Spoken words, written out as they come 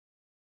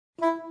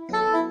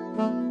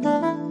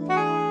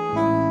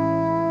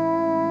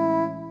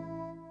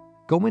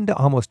Go into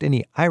almost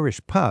any Irish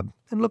pub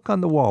and look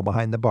on the wall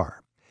behind the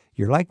bar.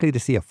 You're likely to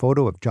see a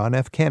photo of John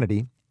F.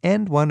 Kennedy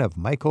and one of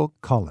Michael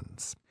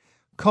Collins.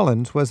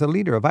 Collins was a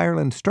leader of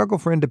Ireland's struggle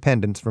for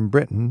independence from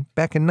Britain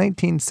back in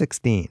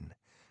 1916.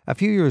 A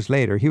few years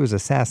later, he was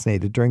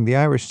assassinated during the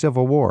Irish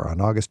Civil War on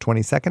August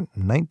 22,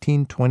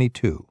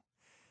 1922.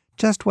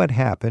 Just what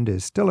happened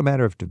is still a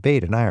matter of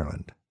debate in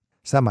Ireland.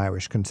 Some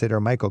Irish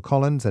consider Michael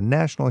Collins a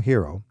national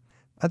hero,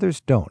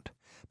 others don't.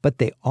 But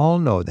they all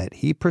know that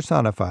he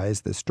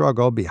personifies the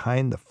struggle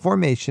behind the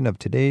formation of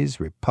today's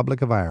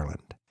Republic of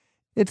Ireland.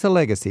 It's a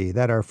legacy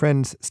that our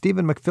friends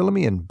Stephen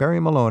McPhilemy and Barry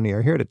Moloney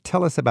are here to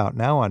tell us about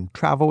now on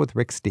Travel with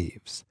Rick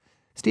Steves.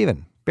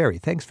 Stephen, Barry,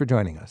 thanks for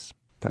joining us.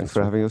 Thanks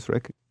for having us,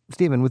 Rick.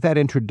 Stephen, with that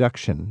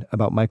introduction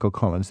about Michael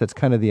Collins, that's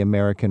kind of the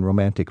American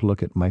romantic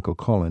look at Michael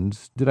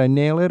Collins. Did I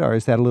nail it, or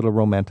is that a little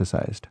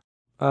romanticized?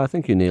 I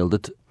think you nailed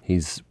it.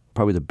 He's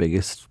probably the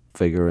biggest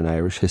figure in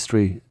Irish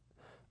history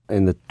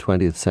in the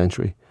 20th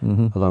century,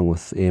 along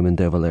with Eamon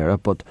de Valera.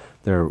 But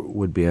there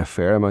would be a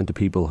fair amount of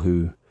people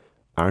who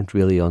aren't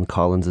really on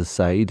Collins'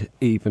 side,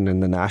 even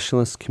in the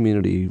nationalist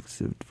community. He's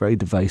a very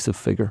divisive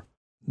figure.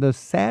 The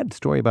sad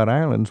story about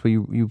Ireland is where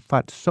you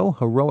fought so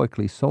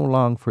heroically so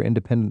long for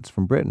independence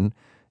from Britain,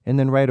 and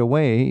then right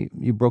away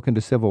you broke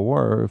into civil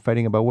war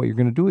fighting about what you're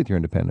going to do with your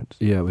independence.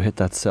 Yeah, we hit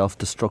that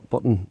self-destruct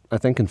button. I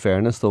think in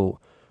fairness, though,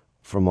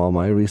 from all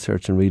my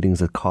research and readings,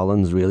 that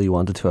Collins really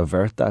wanted to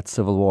avert that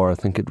civil war. I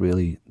think it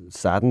really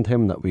saddened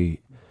him that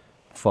we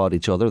fought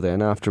each other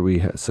then after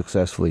we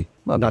successfully,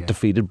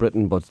 defeated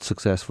Britain, but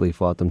successfully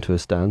fought them to a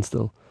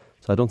standstill.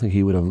 So I don't think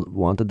he would have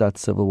wanted that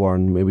civil war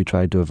and maybe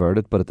tried to avert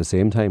it, but at the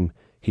same time,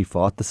 he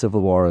fought the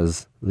civil war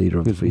as leader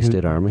of the Free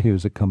State Army. He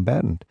was a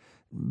combatant.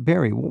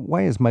 Barry,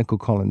 why is Michael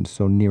Collins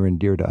so near and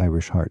dear to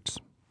Irish hearts?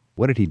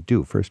 What did he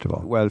do, first of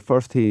all? Well,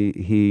 first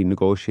he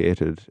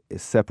negotiated a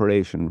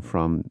separation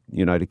from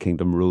United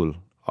Kingdom rule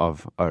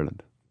of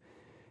Ireland.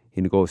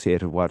 He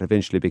negotiated what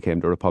eventually became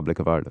the Republic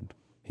of Ireland.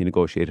 He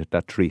negotiated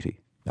that treaty.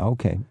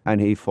 Okay.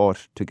 And he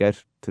fought to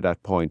get to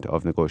that point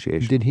of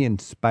negotiation. Did he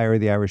inspire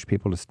the Irish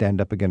people to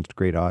stand up against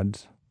great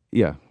odds?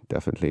 Yeah,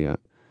 definitely, yeah.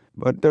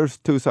 But there's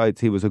two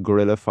sides. He was a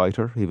guerrilla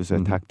fighter. He was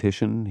a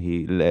tactician.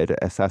 He led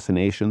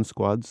assassination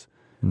squads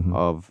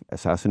of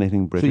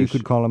assassinating British. So you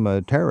could call him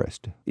a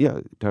terrorist? Yeah,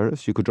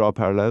 terrorist. You could draw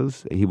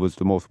parallels. He was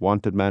the most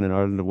wanted man in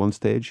Ireland at one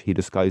stage. He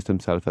disguised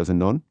himself as a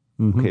nun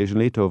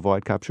occasionally to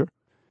avoid capture.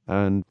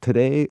 And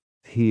today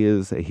he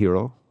is a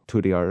hero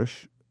to the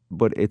Irish,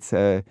 but it's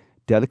a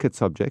delicate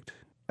subject.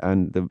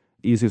 And the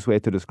easiest way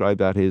to describe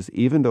that is,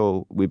 even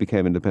though we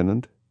became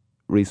independent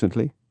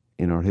recently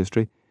in our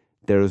history,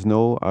 there is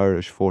no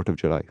Irish 4th of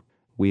July.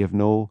 We have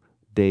no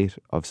date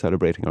of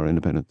celebrating our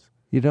independence.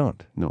 You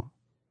don't? No.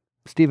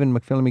 Stephen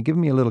McPhilemy, give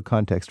me a little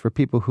context for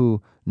people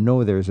who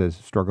know there's a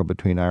struggle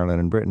between Ireland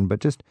and Britain, but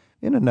just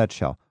in a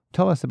nutshell,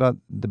 tell us about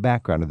the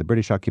background of the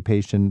British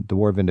occupation, the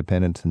War of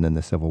Independence, and then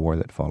the Civil War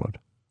that followed.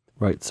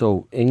 Right,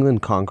 so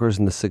England conquers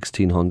in the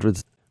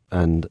 1600s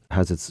and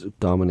has its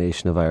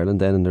domination of Ireland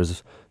then, and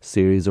there's a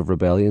series of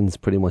rebellions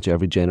pretty much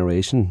every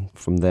generation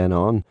from then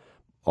on,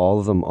 all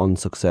of them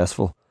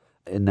unsuccessful.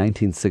 In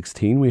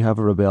 1916, we have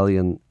a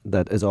rebellion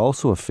that is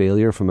also a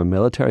failure from a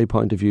military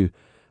point of view,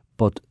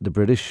 but the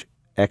British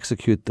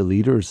execute the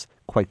leaders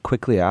quite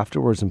quickly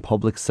afterwards, and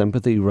public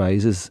sympathy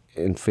rises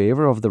in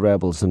favour of the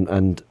rebels.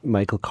 And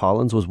Michael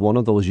Collins was one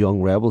of those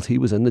young rebels. He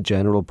was in the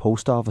General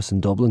Post Office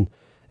in Dublin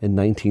in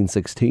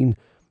 1916,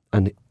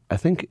 and I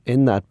think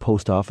in that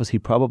post office he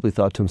probably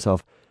thought to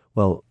himself,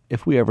 well,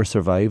 if we ever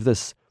survive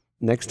this,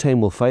 next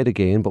time we'll fight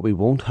again, but we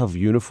won't have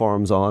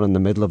uniforms on in the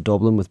middle of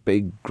Dublin with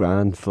big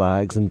grand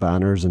flags and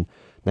banners, and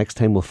next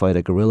time we'll fight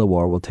a guerrilla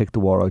war. We'll take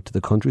the war out to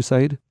the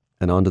countryside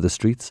and onto the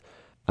streets,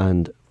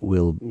 and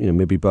we'll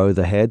maybe bow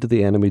the head to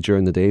the enemy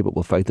during the day, but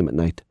we'll fight them at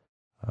night.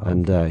 Okay.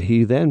 And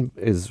he then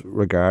is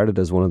regarded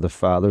as one of the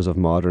fathers of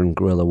modern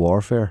guerrilla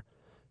warfare.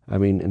 I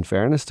mean, in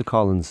fairness to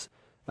Collins,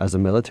 as a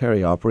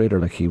military operator,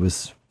 like, he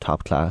was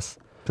top class.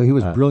 So he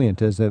was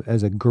brilliant as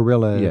a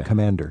guerrilla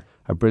commander.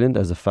 Brilliant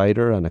as a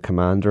fighter and a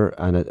commander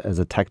and as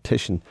a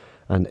tactician,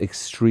 and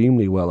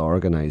extremely well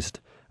organised.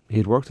 He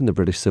had worked in the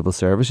British Civil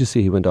Service. You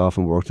see, he went off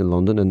and worked in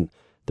London, and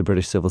the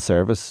British Civil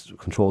Service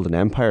controlled an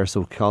empire,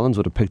 so Collins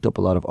would have picked up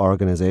a lot of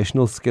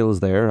organisational skills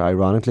there,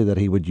 ironically, that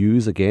he would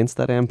use against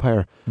that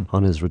empire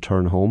on his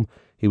return home.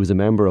 He was a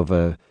member of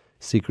a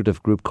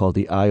secretive group called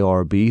the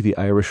IRB, the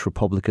Irish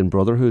Republican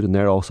Brotherhood, and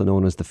they're also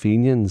known as the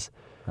Fenians.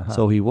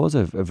 So he was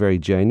a very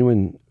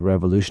genuine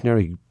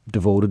revolutionary,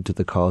 devoted to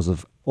the cause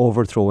of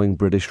overthrowing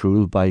British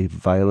rule by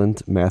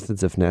violent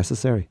methods if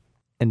necessary.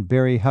 And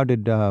Barry, how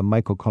did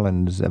Michael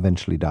Collins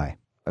eventually die?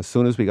 As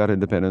soon as we got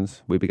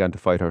independence, we began to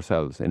fight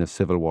ourselves in a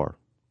civil war.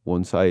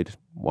 One side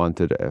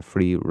wanted a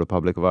free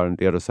Republic of Ireland,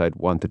 the other side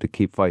wanted to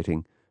keep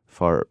fighting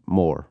for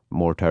more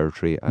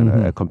territory and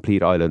a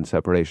complete island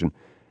separation.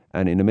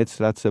 And in the midst of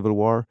that civil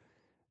war,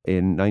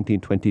 in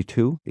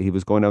 1922, he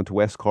was going down to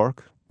West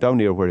Cork, down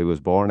near where he was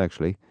born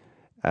actually,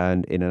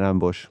 and in an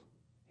ambush,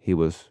 he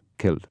was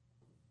killed.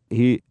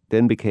 He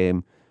then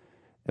became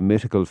a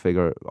mythical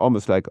figure,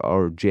 almost like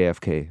our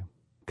JFK.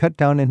 cut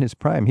down in his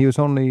prime. He was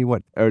only,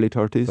 what? Early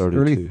 30s.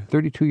 Early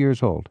 32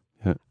 years old.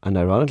 Yeah. And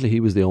ironically, he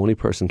was the only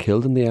person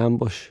killed in the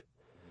ambush.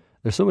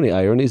 There's so many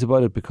ironies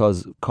about it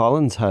because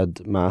Collins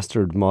had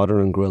mastered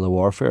modern guerrilla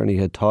warfare and he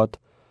had taught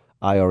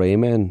IRA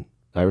men,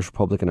 Irish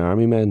Republican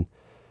Army men,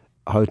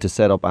 how to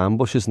set up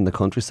ambushes in the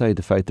countryside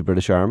to fight the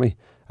British Army.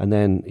 And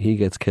then he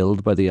gets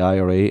killed by the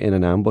IRA in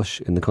an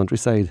ambush in the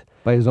countryside.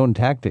 By his own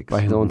tactics.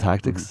 By his own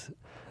tactics.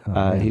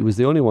 He was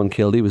the only one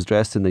killed. He was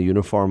dressed in the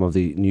uniform of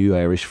the new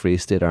Irish Free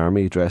State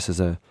Army, dressed as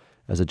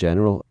a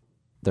general.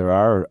 There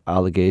are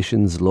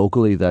allegations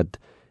locally that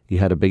he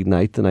had a big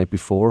night the night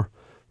before.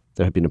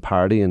 There had been a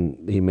party and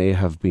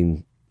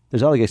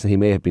there's allegations he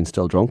may have been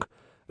still drunk.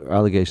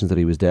 Allegations that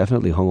he was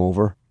definitely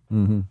hungover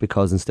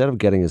because instead of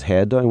getting his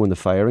head down when the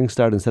firing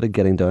started, instead of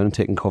getting down and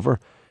taking cover,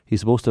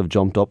 he's supposed to have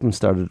jumped up and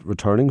started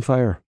returning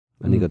fire.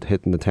 And he got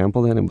hit in the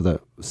temple then with a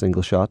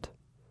single shot.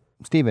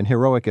 Stephen,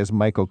 heroic as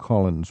Michael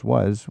Collins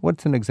was,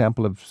 what's an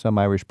example of some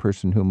Irish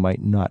person who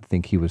might not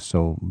think he was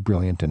so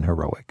brilliant and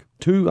heroic?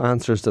 Two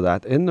answers to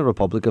that. In the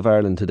Republic of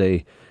Ireland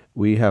today,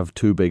 we have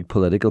two big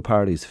political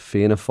parties,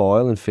 Fianna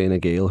Fáil and Fine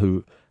Gael,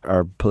 who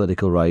are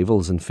political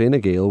rivals. And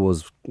Fine Gael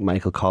was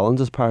Michael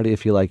Collins' party,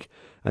 if you like.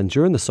 And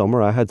during the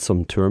summer, I had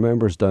some tour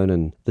members down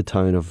in the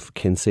town of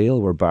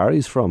Kinsale, where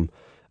Barry's from.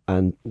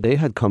 And they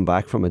had come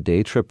back from a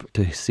day trip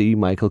to see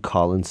Michael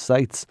Collins'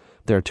 sites.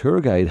 Their tour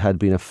guide had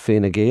been a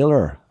Fine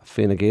Gael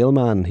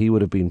man. He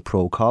would have been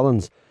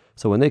pro-Collins.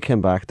 So when they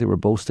came back, they were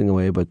boasting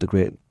away about the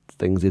great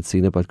things they'd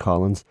seen about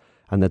Collins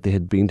and that they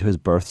had been to his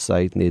birth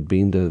site and they had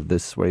been to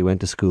this where he went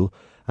to school.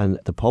 And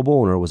the pub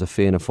owner was a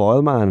Fianna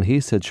Fáil man. And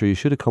he said, sure, you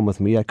should have come with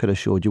me. I could have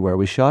showed you where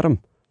we shot him.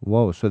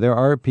 Whoa, so there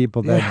are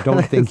people that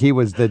don't think he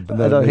was the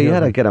he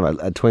had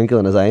a twinkle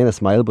in his eye and a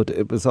smile, but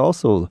it was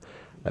also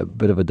a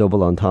bit of a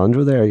double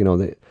entendre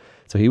there,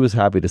 so he was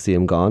happy to see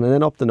him gone. And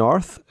then up the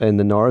north, in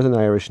the Northern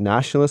Irish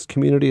nationalist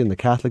community and the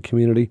Catholic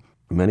community,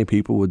 many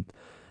people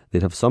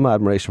they'd have some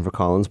admiration for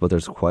Collins, but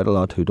there's quite a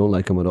lot who don't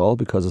like him at all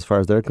because as far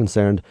as they're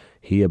concerned,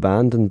 he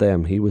abandoned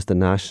them. He was the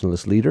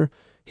nationalist leader.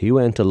 He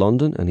went to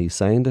London and he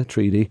signed a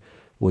treaty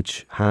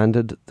which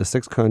handed the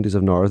 6 counties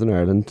of Northern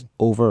Ireland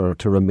over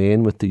to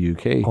remain with the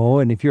UK. Oh,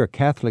 and if you're a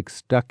Catholic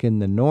stuck in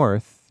the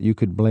north, you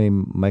could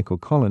blame Michael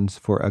Collins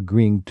for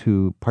agreeing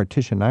to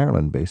partition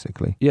Ireland,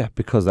 basically. Yeah,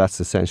 because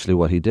that's essentially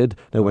what he did.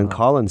 Now, when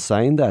Collins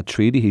signed that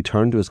treaty, he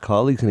turned to his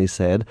colleagues and he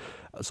said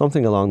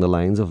something along the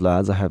lines of,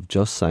 lads, I have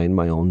just signed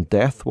my own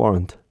death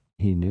warrant.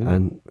 He knew.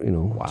 And,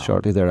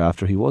 shortly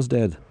thereafter, he was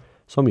dead.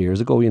 Some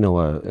years ago,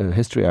 a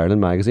History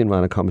Ireland magazine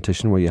ran a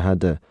competition where you had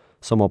to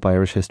sum up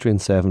Irish history in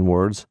 7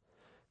 words.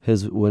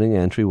 His winning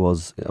entry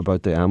was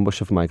about the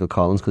ambush of Michael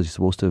Collins because he's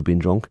supposed to have been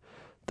drunk.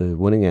 The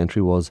winning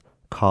entry was,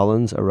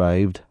 Collins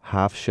arrived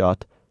half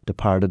shot,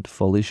 departed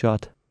fully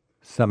shot.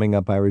 Summing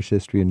up Irish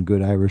history in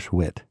good Irish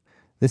wit.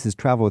 This is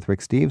Travel with Rick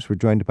Steves. We're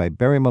joined by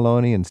Barry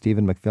Moloney and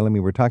Stephen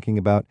McPhilemy. We're talking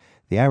about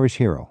the Irish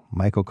hero,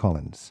 Michael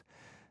Collins.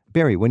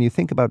 Barry, when you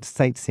think about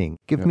sightseeing,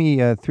 give me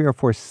 3 or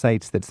 4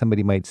 sites that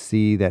somebody might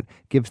see that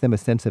gives them a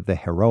sense of the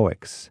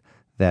heroics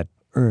that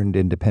earned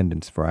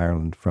independence for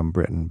Ireland from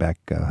Britain back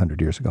 100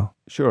 years ago.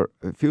 Sure.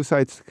 A few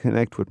sites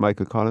connect with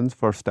Michael Collins.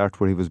 First start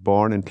where he was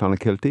born in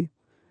Clonakilty,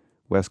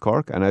 West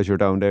Cork. And as you're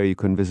down there, you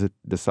can visit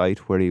the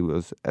site where he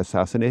was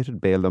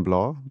assassinated, Bale and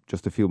Blaw,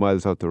 just a few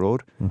miles out the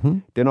road. Mm-hmm.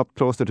 Then up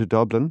closer to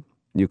Dublin,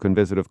 you can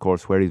visit, of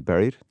course, where he's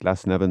buried,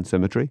 Glasnevin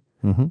Cemetery.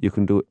 Mm-hmm. You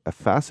can do a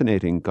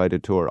fascinating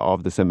guided tour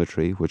of the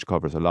cemetery, which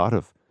covers a lot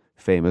of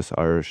famous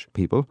Irish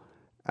people.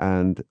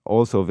 And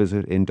also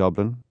visit in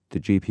Dublin the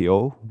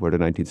GPO, where the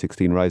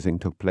 1916 Rising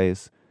took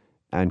place,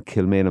 and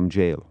Kilmainham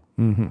Jail,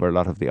 where a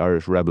lot of the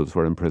Irish rebels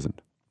were imprisoned.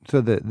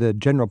 So the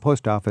General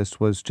Post Office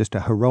was just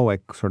a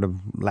heroic sort of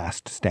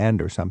last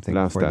stand or something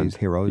these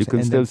heroes. You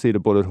can still see the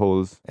bullet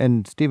holes.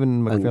 And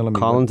Stephen McPhilemy... And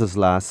Collins'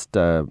 last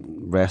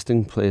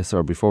resting place,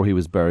 or before he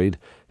was buried,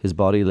 his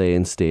body lay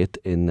in state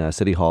in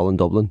City Hall in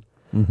Dublin.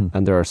 Mm-hmm.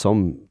 And there are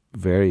some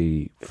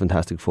very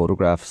fantastic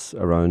photographs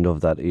around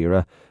of that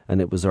era,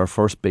 and it was our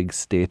first big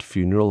state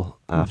funeral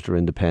after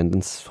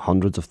independence.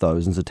 Hundreds of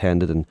thousands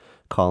attended, and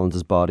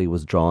Collins' body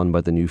was drawn by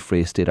the new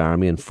Free State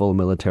Army in full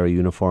military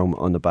uniform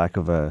on the back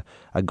of a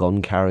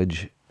gun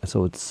carriage.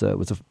 So it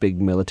was a big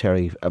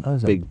military,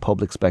 big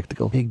public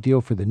spectacle. Big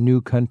deal for the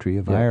new country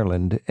of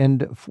Ireland.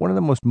 And one of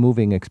the most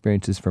moving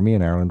experiences for me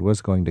in Ireland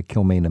was going to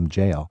Kilmainham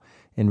Jail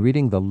and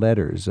reading the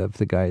letters of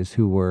the guys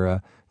who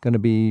were going to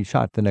be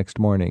shot the next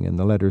morning, and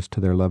the letters to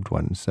their loved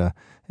ones.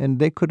 And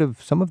they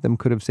some of them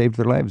could have saved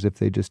their lives if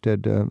they just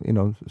had,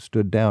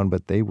 stood down,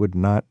 but they would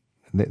not.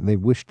 They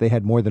wished they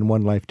had more than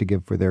one life to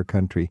give for their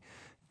country.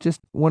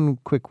 Just one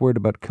quick word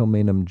about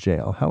Kilmainham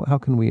Jail. How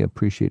can we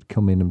appreciate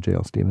Kilmainham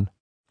Jail, Stephen?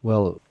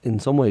 Well, in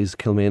some ways,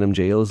 Kilmainham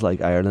Jail is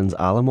like Ireland's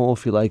Alamo,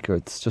 if you like, or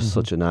it's just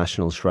such a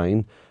national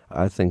shrine.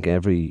 I think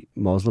every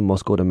Muslim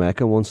must go to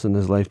Mecca once in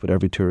his life, but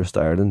every tourist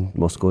to Ireland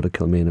must go to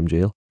Kilmainham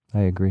Jail.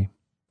 I agree.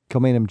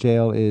 Kilmainham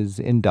Jail is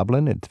in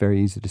Dublin. It's very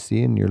easy to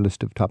see in your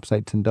list of top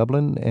sites in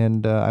Dublin,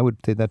 and I would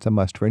say that's a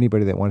must for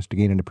anybody that wants to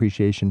gain an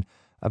appreciation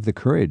of the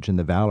courage and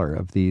the valor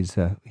of these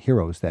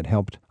heroes that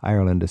helped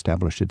Ireland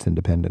establish its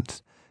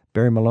independence.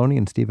 Barry Moloney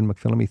and Stephen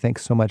McPhilemy,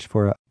 thanks so much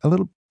for a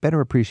little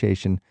better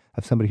appreciation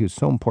of somebody who's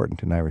so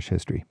important in Irish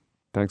history.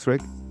 Thanks,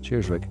 Rick.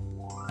 Cheers, Rick.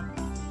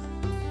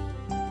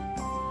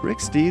 Rick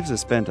Steves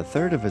has spent a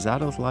third of his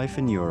adult life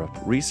in Europe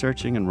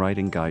researching and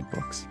writing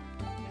guidebooks.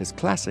 His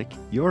classic,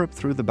 Europe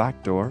Through the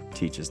Back Door,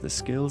 teaches the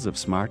skills of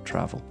smart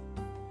travel.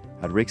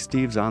 At Rick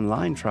Steves'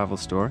 online travel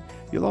store,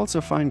 you'll also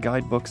find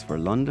guidebooks for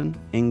London,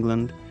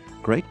 England,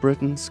 Great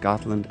Britain,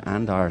 Scotland,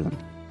 and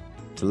Ireland.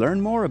 To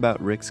learn more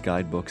about Rick's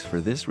guidebooks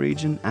for this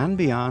region and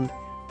beyond,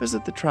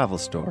 visit the travel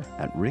store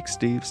at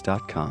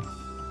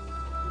ricksteves.com.